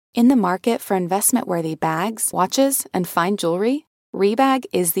In the market for investment-worthy bags, watches, and fine jewelry, Rebag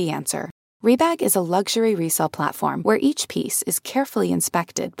is the answer. Rebag is a luxury resale platform where each piece is carefully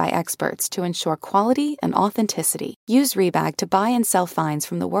inspected by experts to ensure quality and authenticity. Use Rebag to buy and sell finds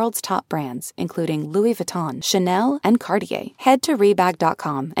from the world's top brands, including Louis Vuitton, Chanel, and Cartier. Head to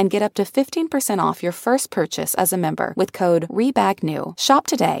Rebag.com and get up to 15% off your first purchase as a member with code REBAGNEW. Shop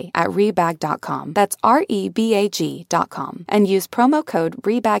today at Rebag.com. That's REBAG.com. And use promo code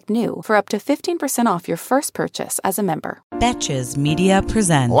REBAGNEW for up to 15% off your first purchase as a member. Betches Media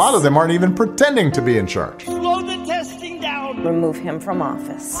presents. A lot of them aren't even pretending to be in charge. Slow the testing down. Remove him from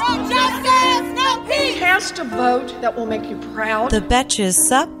office. No justice, no peace. Cast a vote that will make you proud. The Betches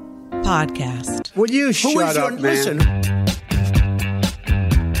Sup Podcast. Will you shut up, man? Listen.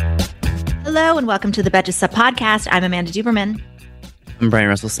 Hello and welcome to the Betches Sup Podcast. I'm Amanda Duberman. I'm Brian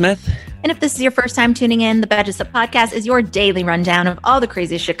Russell Smith. And if this is your first time tuning in, the Betches Sup Podcast is your daily rundown of all the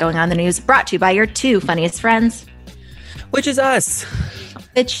craziest shit going on in the news, brought to you by your two funniest friends. Which is us.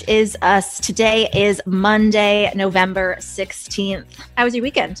 Which is us. Today is Monday, November 16th. How was your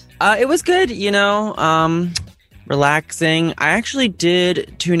weekend? It was good, relaxing. I actually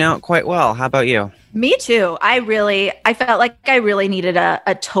did tune out quite well. How about you? Me too. I felt like I really needed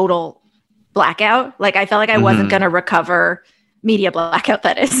a total blackout. Like I felt like I wasn't going to recover. Media blackout,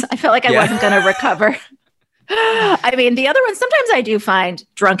 that is. I felt like I wasn't going to recover. I mean, the other one, sometimes I do find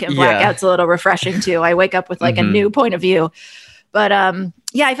drunken blackouts a little refreshing too. I wake up with like a new point of view. But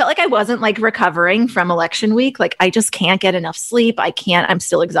I felt like I wasn't like recovering from election week. Like I just can't get enough sleep. I'm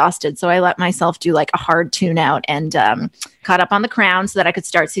still exhausted. So I let myself do like a hard tune out and caught up on The Crown so that I could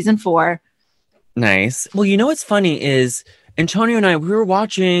start season 4. Nice. Well, you know what's funny is Antonio and I, we were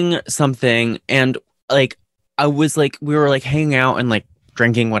watching something and like we were like hanging out and like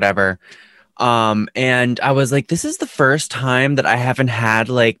drinking whatever. And I was like, this is the first time that I haven't had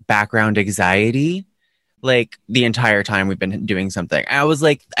like background anxiety, like the entire time we've been doing something. I was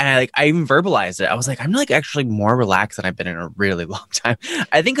like, I even verbalized it. I was like, I'm like actually more relaxed than I've been in a really long time.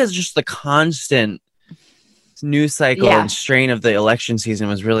 I think it's just the constant news cycle and strain of the election season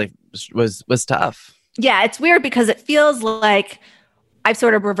was really was tough. Yeah, it's weird because it feels like I've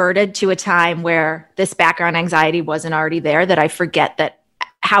sort of reverted to a time where this background anxiety wasn't already there, that I forget that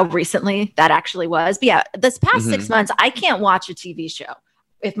how recently that actually was. But yeah, this past 6 months, I can't watch a TV show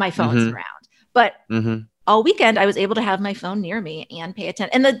if my phone's around. But all weekend, I was able to have my phone near me and pay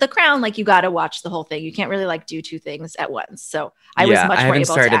attention. And the Crown, like you got to watch the whole thing. You can't really like do two things at once. So I was much more able to I haven't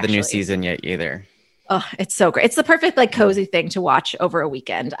started the new season yet either. Oh, it's so great. It's the perfect like cozy thing to watch over a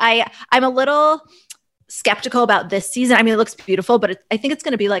weekend. I'm a little skeptical about this season. I mean, it looks beautiful, but I think it's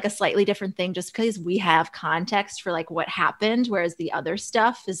going to be like a slightly different thing just because we have context for like what happened. Whereas the other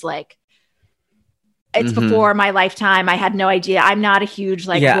stuff is like, it's before my lifetime. I had no idea. I'm not a huge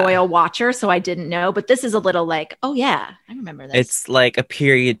like royal watcher, so I didn't know. But this is a little like, oh yeah, I remember this. It's like a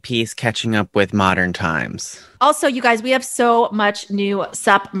period piece catching up with modern times. Also, you guys, we have so much new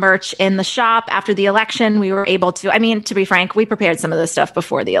Sup merch in the shop. After the election, we were able to, I mean, to be frank, we prepared some of this stuff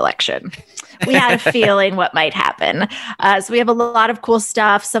before the election. We had a feeling what might happen. So we have a lot of cool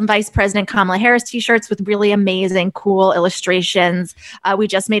stuff, some Vice President Kamala Harris t-shirts with really amazing, cool illustrations. We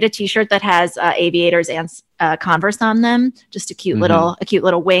just made a t-shirt that has aviators and Converse on them. Just a cute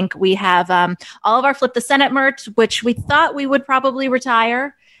little wink. We have all of our Flip the Senate merch, which we thought we would probably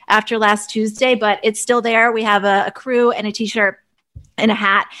retire after last Tuesday, but it's still there. We have a crew and a t-shirt and a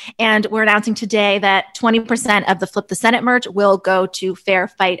hat. And we're announcing today that 20% of the Flip the Senate merch will go to Fair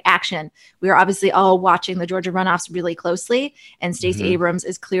Fight Action. We are obviously all watching the Georgia runoffs really closely. And Stacey Abrams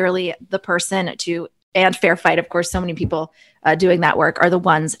is clearly the person to, and Fair Fight, of course, so many people doing that work are the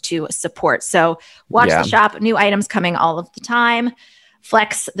ones to support. So watch the shop, new items coming all of the time.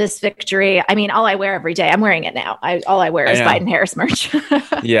 Flex this victory. I mean, all I wear every day, I'm wearing it now. All I wear is Biden-Harris merch.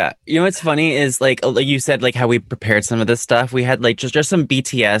 Yeah. You know what's funny is like you said, like how we prepared some of this stuff. We had like just some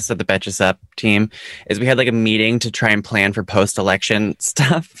BTS of the Betches Up team is we had like a meeting to try and plan for post-election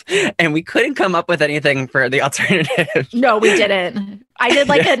stuff. And we couldn't come up with anything for the alternative. No, we didn't. I did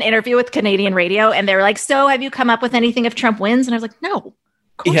like an interview with Canadian radio and they were like, so have you come up with anything if Trump wins? And I was like, no.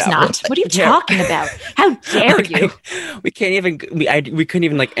 Of course not. What are you talking about? How dare you? We couldn't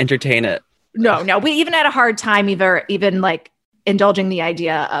even like entertain it. No. We even had a hard time even like indulging the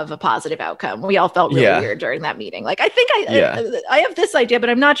idea of a positive outcome. We all felt really weird during that meeting. Like, I think I have this idea, but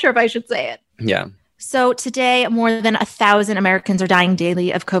I'm not sure if I should say it. Yeah. So today, more than 1,000 Americans are dying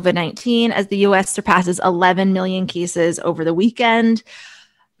daily of COVID-19 as the U.S. surpasses 11 million cases over the weekend.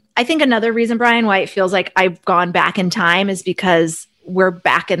 I think another reason, Brian, why it feels like I've gone back in time is because we're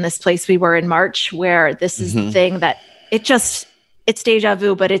back in this place we were in March, where this is the thing that it just it's deja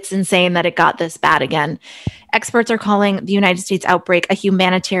vu, but it's insane that it got this bad again. Experts are calling the United States outbreak a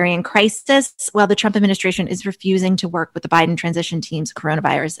humanitarian crisis, while the Trump administration is refusing to work with the Biden transition team's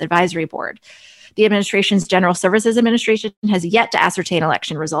coronavirus advisory board. The administration's General Services Administration has yet to ascertain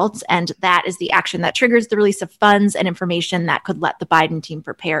election results, and that is the action that triggers the release of funds and information that could let the Biden team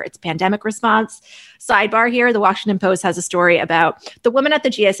prepare its pandemic response. Sidebar here, the Washington Post has a story about the woman at the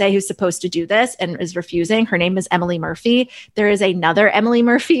GSA who's supposed to do this and is refusing. Her name is Emily Murphy. There is another Emily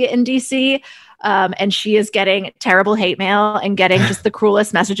Murphy in DC. And she is getting terrible hate mail and getting just the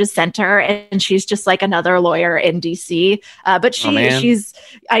cruelest messages sent to her. And she's just like another lawyer in DC. But she's,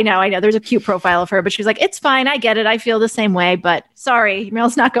 I know, there's a cute profile of her, but she's like, it's fine. I get it. I feel the same way, but sorry,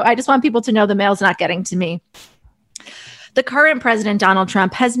 mail's not I just want people to know the mail's not getting to me. The current president, Donald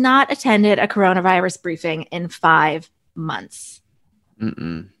Trump, has not attended a coronavirus briefing in 5 months.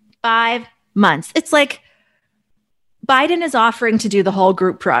 5 months. It's like, Biden is offering to do the whole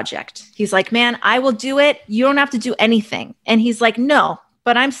group project. He's like, man, I will do it. You don't have to do anything. And he's like, no,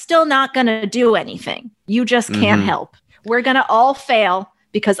 but I'm still not going to do anything. You just can't help. We're going to all fail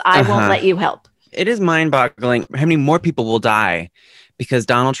because I won't let you help. It is mind-boggling how many more people will die because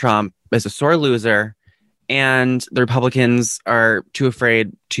Donald Trump is a sore loser and the Republicans are too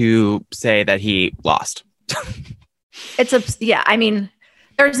afraid to say that he lost. I mean,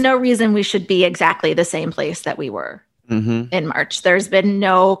 there's no reason we should be exactly the same place that we were in March. There's been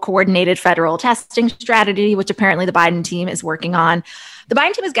no coordinated federal testing strategy, which apparently the Biden team is working on. The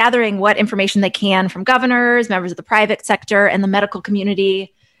Biden team is gathering what information they can from governors, members of the private sector, and the medical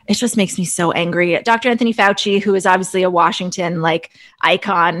community. It just makes me so angry. Dr. Anthony Fauci, who is obviously a Washington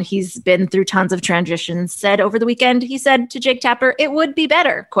icon, he's been through tons of transitions, said over the weekend, he said to Jake Tapper, it would be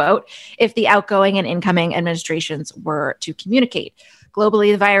better, quote, if the outgoing and incoming administrations were to communicate.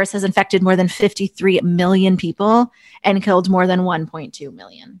 Globally, the virus has infected more than 53 million people and killed more than 1.2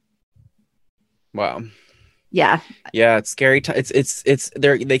 million. Wow. Yeah. Yeah, it's scary.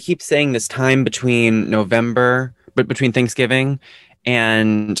 They keep saying this time between between Thanksgiving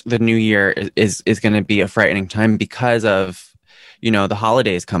and the New Year is going to be a frightening time because of, the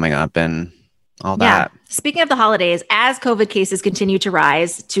holidays coming up and all that. Speaking of the holidays, as COVID cases continue to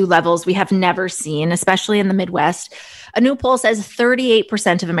rise to levels we have never seen, especially in the Midwest, a new poll says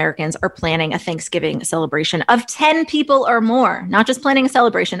 38% of Americans are planning a Thanksgiving celebration of 10 people or more, not just planning a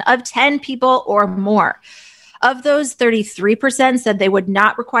celebration of 10 people or more. Of those, 33% said they would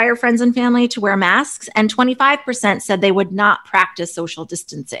not require friends and family to wear masks, and 25% said they would not practice social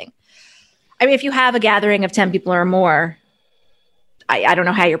distancing. I mean, if you have a gathering of 10 people or more, I don't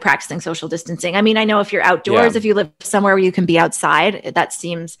know how you're practicing social distancing. I mean, I know if you're outdoors, if you live somewhere where you can be outside, that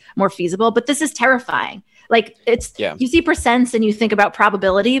seems more feasible, but this is terrifying. You see percents and you think about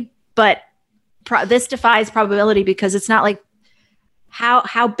probability, but this defies probability because it's not like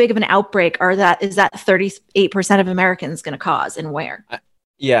how big of an outbreak is that 38% of Americans going to cause and where?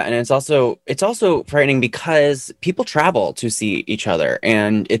 Yeah, and it's also frightening because people travel to see each other,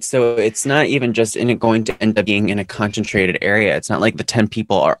 and it's not even just going to end up being in a concentrated area. It's not like the 10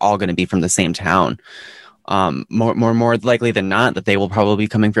 people are all going to be from the same town. More likely than not, that they will probably be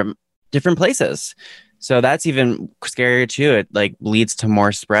coming from different places. So that's even scarier too. It leads to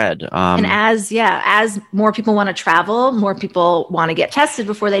more spread. And as more people want to travel, more people want to get tested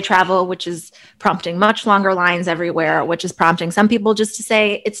before they travel, which is prompting much longer lines everywhere, which is prompting some people just to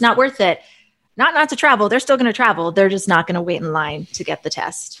say it's not worth it. Not to travel. They're still going to travel. They're just not going to wait in line to get the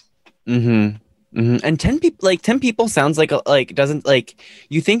test. And 10 people sounds doesn't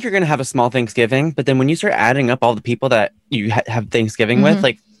you think you're going to have a small Thanksgiving, but then when you start adding up all the people that you have Thanksgiving with,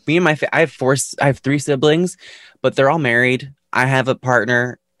 me and I have 3 siblings, but they're all married. I have a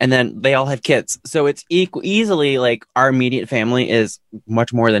partner, and then they all have kids. So it's easily our immediate family is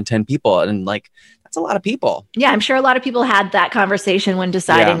much more than 10 people, and that's a lot of people. Yeah, I'm sure a lot of people had that conversation when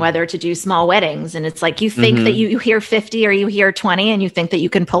deciding whether to do small weddings, and it's you think that you hear 50 or you hear 20, and you think that you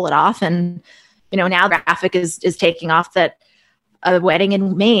can pull it off, and now the graphic is taking off that a wedding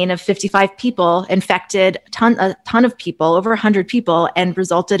in Maine of 55 people infected a ton of people, over 100 people, and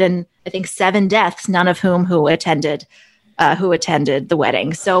resulted in, I think, 7 deaths, none of who attended the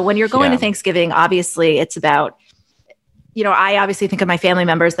wedding. So when you're going to Thanksgiving, obviously it's about, I obviously think of my family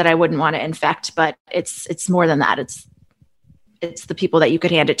members that I wouldn't want to infect, but it's more than that. It's the people that you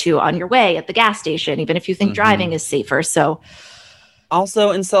could hand it to on your way at the gas station, even if you think driving is safer. So also,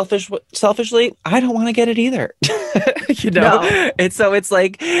 and selfishly, I don't want to get it either. No. It's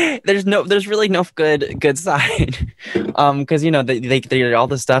there's really no good side, because they all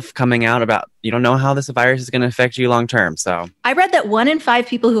the stuff coming out about you don't know how this virus is going to affect you long term. So I read that 1 in 5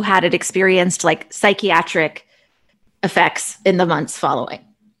 people who had it experienced psychiatric effects in the months following.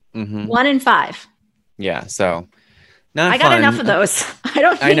 1 in 5. Yeah. So not I got fun. enough of those. I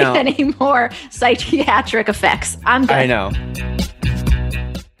don't need any more psychiatric effects. I'm good. I know.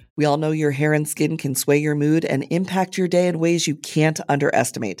 We all know your hair and skin can sway your mood and impact your day in ways you can't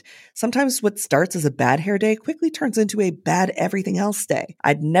underestimate. Sometimes what starts as a bad hair day quickly turns into a bad everything else day.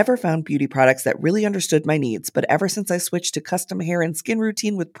 I'd never found beauty products that really understood my needs, but ever since I switched to custom hair and skin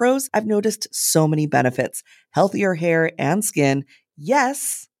routine with Prose, I've noticed so many benefits. Healthier hair and skin,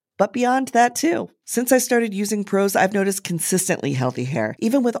 yes, but beyond that too. Since I started using Prose, I've noticed consistently healthy hair.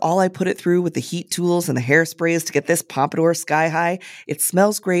 Even with all I put it through with the heat tools and the hairsprays to get this pompadour sky high, it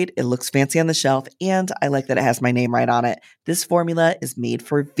smells great, it looks fancy on the shelf, and I like that it has my name right on it. This formula is made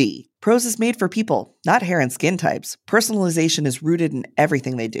for V. Prose is made for people, not hair and skin types. Personalization is rooted in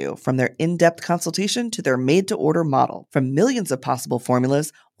everything they do, from their in-depth consultation to their made-to-order model. From millions of possible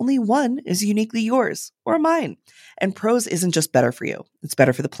formulas, only one is uniquely yours or mine. And Prose isn't just better for you, it's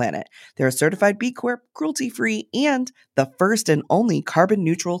better for the planet. They're a certified B Corp, cruelty-free, and the first and only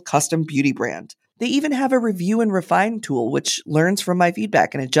carbon-neutral custom beauty brand. They even have a review and refine tool, which learns from my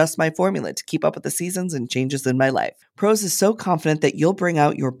feedback and adjusts my formula to keep up with the seasons and changes in my life. Prose is so confident that you'll bring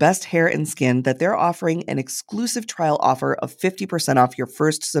out your best hair and skin that they're offering an exclusive trial offer of 50% off your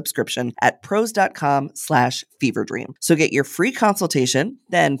first subscription at prose.com/feverdream. So get your free consultation,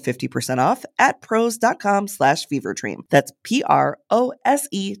 then 50% off at prose.com/feverdream. That's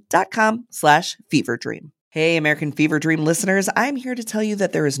prose.com/feverdream. Hey, American Fever Dream listeners, I'm here to tell you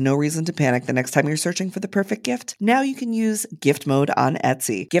that there is no reason to panic the next time you're searching for the perfect gift. Now you can use Gift Mode on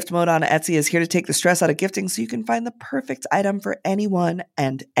Etsy. Gift Mode on Etsy is here to take the stress out of gifting so you can find the perfect item for anyone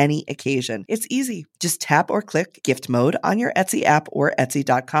and any occasion. It's easy. Just tap or click Gift Mode on your Etsy app or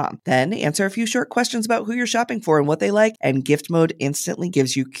Etsy.com. Then answer a few short questions about who you're shopping for and what they like, and Gift Mode instantly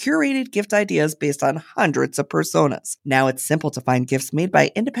gives you curated gift ideas based on hundreds of personas. Now it's simple to find gifts made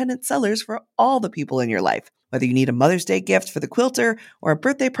by independent sellers for all the people in your life. Whether you need a Mother's Day gift for the quilter or a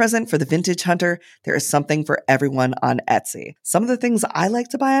birthday present for the vintage hunter, there is something for everyone on Etsy. Some of the things I like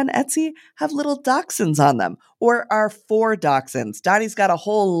to buy on Etsy have little dachshunds on them, or are for dachshunds. Dottie's got a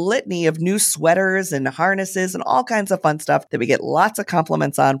whole litany of new sweaters and harnesses and all kinds of fun stuff that we get lots of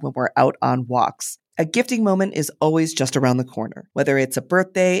compliments on when we're out on walks. A gifting moment is always just around the corner. Whether it's a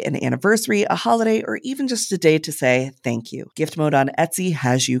birthday, an anniversary, a holiday, or even just a day to say thank you, Gift Mode on Etsy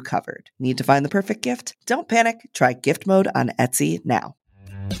has you covered. Need to find the perfect gift? Don't panic. Try Gift Mode on Etsy now.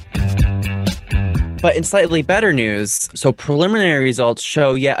 But in slightly better news, so preliminary results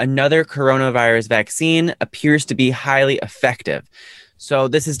show yet another coronavirus vaccine appears to be highly effective. So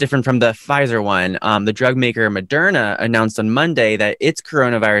this is different from the Pfizer one. The drug maker Moderna announced on Monday that its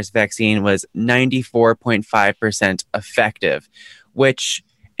coronavirus vaccine was 94.5% effective, which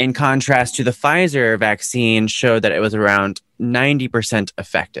in contrast to the Pfizer vaccine showed that it was around 90%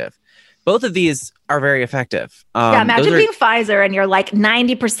 effective. Both of these are very effective. Yeah, imagine being Pfizer and you're like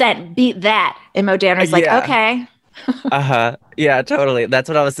 90%, beat that. And Moderna's like, okay. Yeah, totally. That's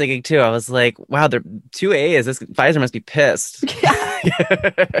what I was thinking too. I was like, wow, they're 2 A's. This Pfizer must be pissed.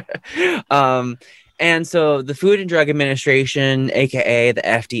 And so the Food and Drug Administration, aka the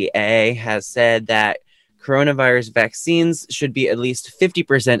FDA, has said that coronavirus vaccines should be at least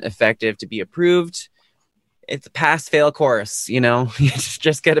 50% effective to be approved. It's a pass-fail course, you know. You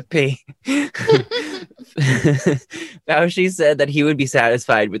just gotta pay. Fauci said that he would be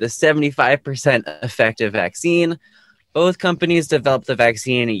satisfied with a 75% effective vaccine. Both companies developed the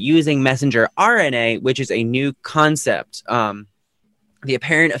vaccine using messenger RNA, which is a new concept. The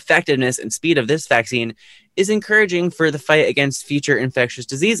apparent effectiveness and speed of this vaccine is encouraging for the fight against future infectious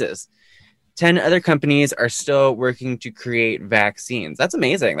diseases. 10 other companies are still working to create vaccines. That's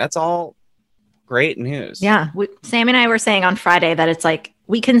amazing. That's all great news. Yeah. Sam and I were saying on Friday that it's like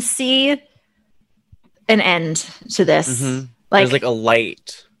we can see an end to this. Mm-hmm. There's like a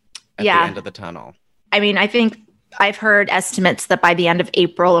light at the end of the tunnel. I mean, I think I've heard estimates that by the end of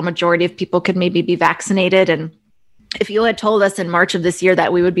April, a majority of people could maybe be vaccinated. And if you had told us in March of this year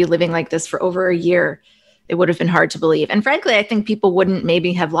that we would be living like this for over a year, it would have been hard to believe. And frankly, I think people wouldn't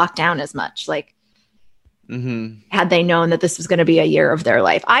maybe have locked down as much. Like, had they known that this was going to be a year of their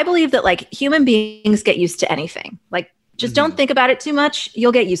life. I believe that like human beings get used to anything. Like just don't think about it too much.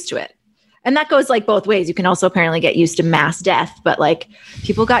 You'll get used to it. And that goes like both ways. You can also apparently get used to mass death, but like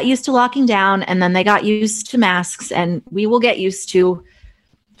people got used to locking down and then they got used to masks, and we will get used to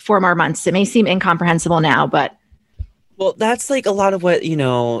 4 more months. It may seem incomprehensible now, but. Well, that's like a lot of what, you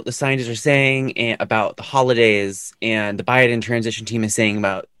know, the scientists are saying about the holidays, and the Biden transition team is saying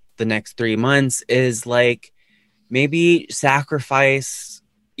about the next 3 months is like maybe sacrifice,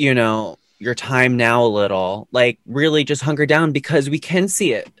 you know, your time now a little, like really just hunker down because we can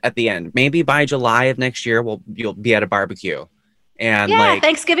see it at the end. Maybe by July of next year, you'll be at a barbecue. And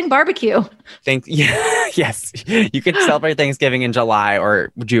Thanksgiving barbecue. Yes. You can celebrate Thanksgiving in July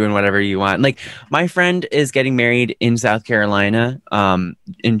or June, whatever you want. Like my friend is getting married in South Carolina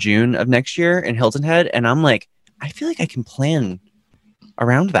in June of next year in Hilton Head. And I'm like, I feel like I can plan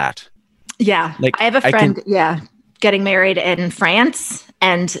around that. Yeah. Like I have a friend, getting married in France.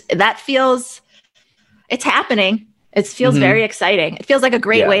 And that it's happening. It feels very exciting. It feels like a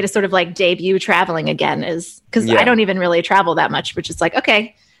great way to sort of like debut traveling again, is because I don't even really travel that much, which is like,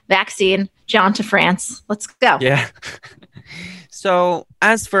 okay, vaccine, John to France. Let's go. Yeah. So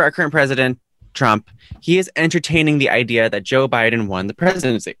as for our current president, Trump, he is entertaining the idea that Joe Biden won the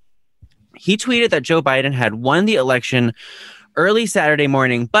presidency. He tweeted that Joe Biden had won the election early Saturday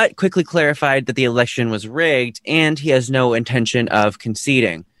morning, but quickly clarified that the election was rigged and he has no intention of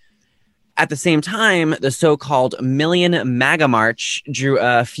conceding. At the same time, the so-called Million MAGA March drew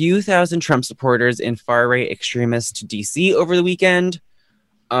a few thousand Trump supporters and far-right extremists to D.C. over the weekend.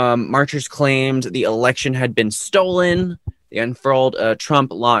 Marchers claimed the election had been stolen. They unfurled a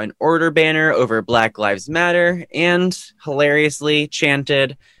Trump Law and Order banner over Black Lives Matter and hilariously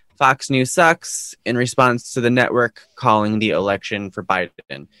chanted, "Fox News sucks," in response to the network calling the election for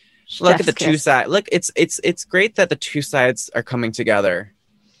Biden. Look at the two sides. Look, it's great that the two sides are coming together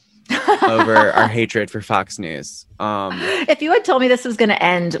over our hatred for Fox News. If you had told me this was going to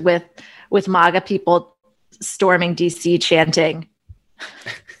end with MAGA people storming DC chanting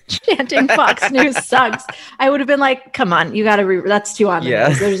Fox News sucks, I would have been like, come on, you got to that's too on the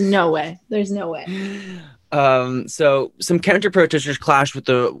nose. There's no way. So some counter protesters clashed with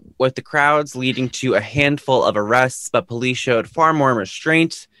the crowds, leading to a handful of arrests, but police showed far more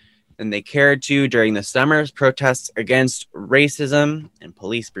restraint than they cared to during the summer's protests against racism and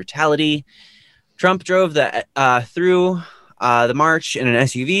police brutality. Trump drove through the march in an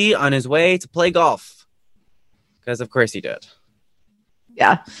SUV on his way to play golf, because of course he did.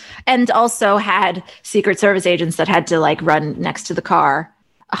 Yeah, and also had Secret Service agents that had to like run next to the car.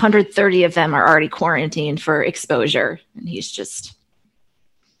 130 of them are already quarantined for exposure, and he has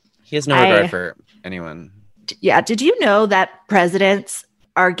no regard for anyone. Yeah. Did you know that presidents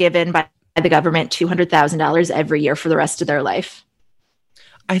are given by the government $200,000 every year for the rest of their life?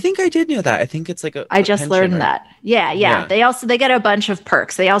 I think I did know that. I think it's like I just learned that. Yeah. They get a bunch of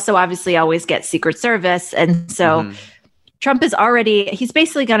perks. They also obviously always get Secret Service. And so Trump he's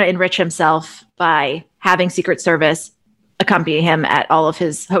basically going to enrich himself by having Secret Service accompany him at all of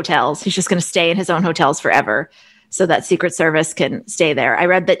his hotels. He's just going to stay in his own hotels forever so that Secret Service can stay there. I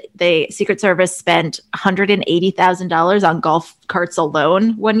read that the Secret Service spent $180,000 on golf carts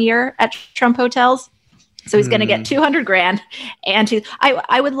alone one year at Trump hotels. So he's going to get $200,000. And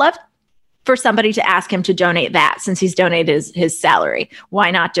I would love for somebody to ask him to donate that, since he's donated his salary. Why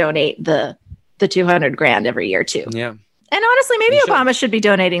not donate the $200,000 every year too? Yeah. And honestly, maybe Obama should be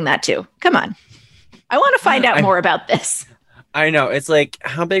donating that too. Come on. I want to find out more about this. I know. It's like,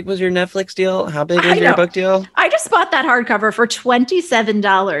 how big was your Netflix deal? How big was your book deal? I just bought that hardcover for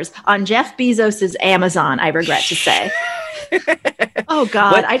 $27 on Jeff Bezos's Amazon, I regret to say. Oh,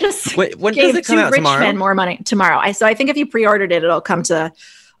 God. I just when gave does it come two out rich tomorrow? men more money tomorrow. So I think if you pre-ordered it, it'll come to,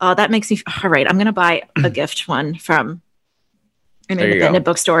 that makes me, all right, I'm going to buy a gift one from an independent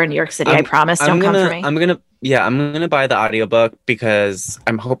bookstore in New York City. I promise. Don't come for me. I'm going to buy the audiobook because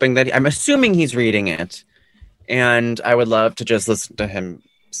I'm assuming he's reading it. And I would love to just listen to him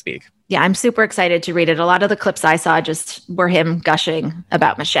speak. Yeah, I'm super excited to read it. A lot of the clips I saw just were him gushing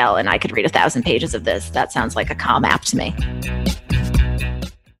about Michelle, and I could read 1,000 pages of this. That sounds like a calm app to me.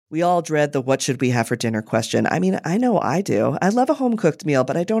 We all dread the what should we have for dinner question. I mean, I know I do. I love a home-cooked meal,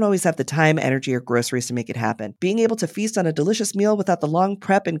 but I don't always have the time, energy, or groceries to make it happen. Being able to feast on a delicious meal without the long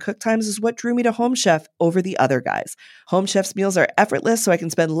prep and cook times is what drew me to Home Chef over the other guys. Home Chef's meals are effortless, so I can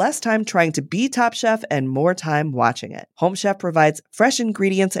spend less time trying to be Top Chef and more time watching it. Home Chef provides fresh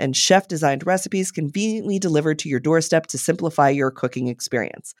ingredients and chef-designed recipes conveniently delivered to your doorstep to simplify your cooking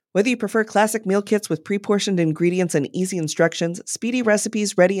experience. Whether you prefer classic meal kits with pre-portioned ingredients and easy instructions, speedy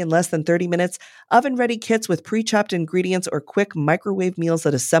recipes ready in less than 30 minutes, oven-ready kits with pre-chopped ingredients, or quick microwave meals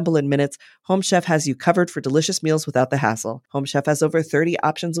that assemble in minutes, Home Chef has you covered for delicious meals without the hassle. Home Chef has over 30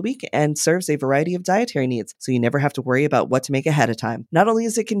 options a week and serves a variety of dietary needs, so you never have to worry about what to make ahead of time. Not only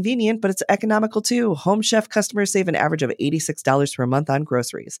is it convenient, but it's economical too. Home Chef customers save an average of $86 per month on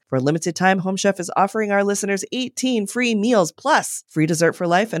groceries. For a limited time, Home Chef is offering our listeners 18 free meals plus free dessert for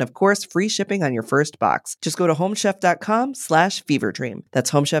life and and of course, free shipping on your first box. Just go to homechef.com/feverdream.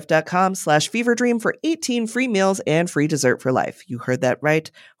 That's homechef.com/feverdream for 18 free meals and free dessert for life. You heard that right.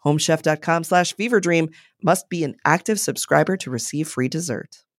 homechef.com/feverdream. Must be an active subscriber to receive free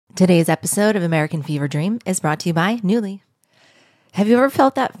dessert. Today's episode of American Fever Dream is brought to you by Nuuly. Have you ever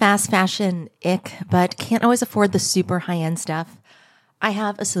felt that fast fashion ick, but can't always afford the super high-end stuff? I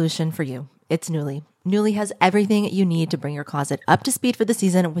have a solution for you. It's Nuuly. Nuuly has everything you need to bring your closet up to speed for the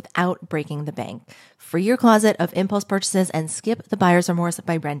season without breaking the bank. Free your closet of impulse purchases and skip the buyer's remorse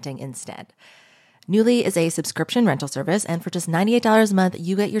by renting instead. Nuuly is a subscription rental service, and for just $98 a month,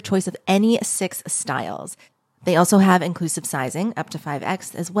 you get your choice of any 6 styles. They also have inclusive sizing, up to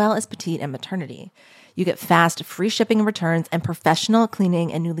 5X, as well as petite and maternity. You get fast, free shipping and returns, and professional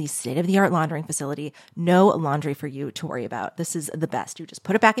cleaning and Nuuly's state-of-the-art laundering facility. No laundry for you to worry about. This is the best. You just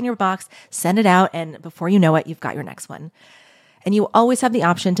put it back in your box, send it out, and before you know it, you've got your next one. And you always have the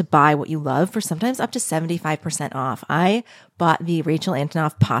option to buy what you love for sometimes up to 75% off. I bought the Rachel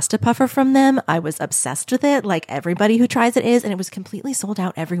Antonoff pasta puffer from them. I was obsessed with it, like everybody who tries it is, and it was completely sold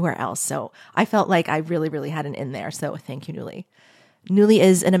out everywhere else. So I felt like I really, really had an in there. So thank you, Nuuly. Nuuly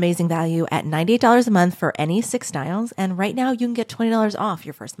is an amazing value at $98 a month for any 6 styles. And right now you can get $20 off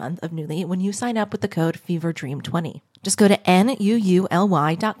your first month of Nuuly when you sign up with the code FEVERDREAM20. Just go to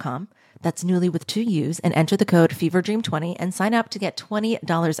NUULY.com. That's Nuuly with 2 U's, and enter the code FEVERDREAM20 and sign up to get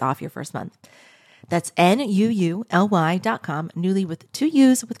 $20 off your first month. That's NUULY.com, Nuuly with 2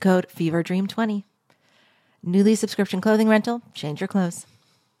 U's with code FEVERDREAM20. Nuuly subscription clothing rental. Change your clothes.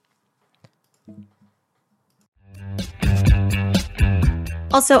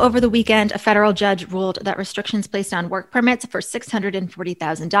 Also, over the weekend, a federal judge ruled that restrictions placed on work permits for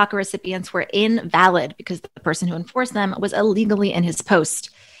 640,000 DACA recipients were invalid because the person who enforced them was illegally in his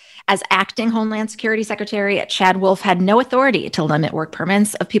post. As acting Homeland Security Secretary, Chad Wolf had no authority to limit work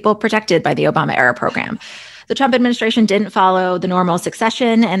permits of people protected by the Obama-era program. The Trump administration didn't follow the normal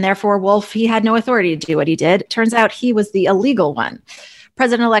succession, and therefore Wolf, he had no authority to do what he did. Turns out he was the illegal one.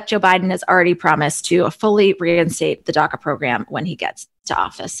 President-elect Joe Biden has already promised to fully reinstate the DACA program when he gets to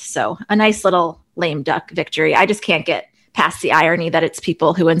office. So a nice little lame duck victory. I just can't get past the irony that it's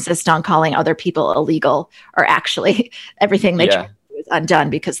people who insist on calling other people illegal are actually everything they try to do is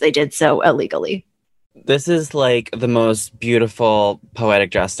undone because they did so illegally. This is like the most beautiful poetic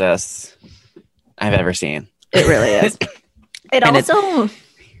justice I've ever seen. It really is. It and also...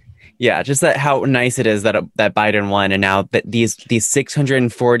 Yeah, just that how nice it is that Biden won, and now that these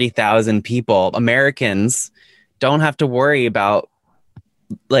 640,000 people, Americans, don't have to worry about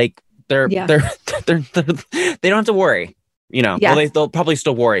they don't have to worry. You know, well, they'll probably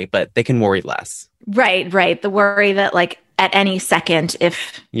still worry, but they can worry less. Right. The worry that at any second,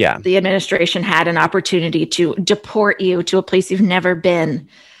 if the administration had an opportunity to deport you to a place you've never been,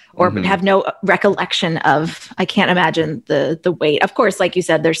 or have no recollection of, I can't imagine the weight. Of course, like you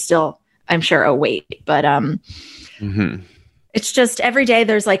said, there's still, I'm sure, a weight, but it's just every day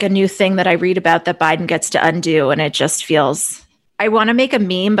there's a new thing that I read about that Biden gets to undo. And it just feels, I want to make a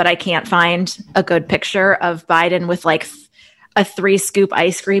meme, but I can't find a good picture of Biden with a 3-scoop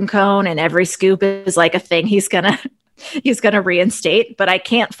ice cream cone. And every scoop is a thing he's going to reinstate, but I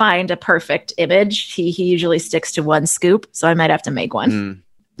can't find a perfect image. He usually sticks to 1 scoop. So I might have to make one.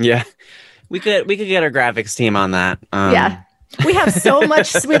 Yeah, we could get our graphics team on that. We have so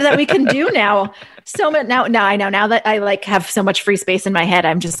much that we can do now. So much now I know now that I have so much free space in my head,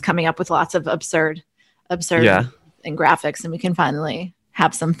 I'm just coming up with lots of absurd and graphics, and we can finally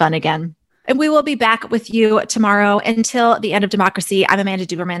have some fun again. And we will be back with you tomorrow. Until the end of democracy, I'm Amanda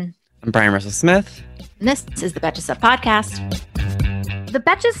Duberman. I'm Brian Russell Smith. And this is the Betches Sup Podcast. The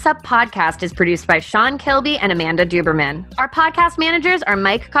Betches Sup Podcast is produced by Sean Kilby and Amanda Duberman. Our podcast managers are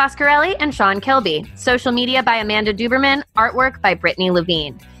Mike Coscarelli and Sean Kilby. Social media by Amanda Duberman. Artwork by Brittany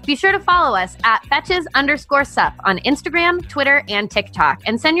Levine. Be sure to follow us at Betches_Sup on Instagram, Twitter, and TikTok.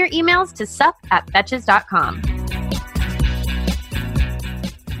 And send your emails to sup@betches.com.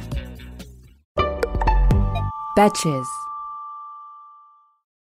 Betches.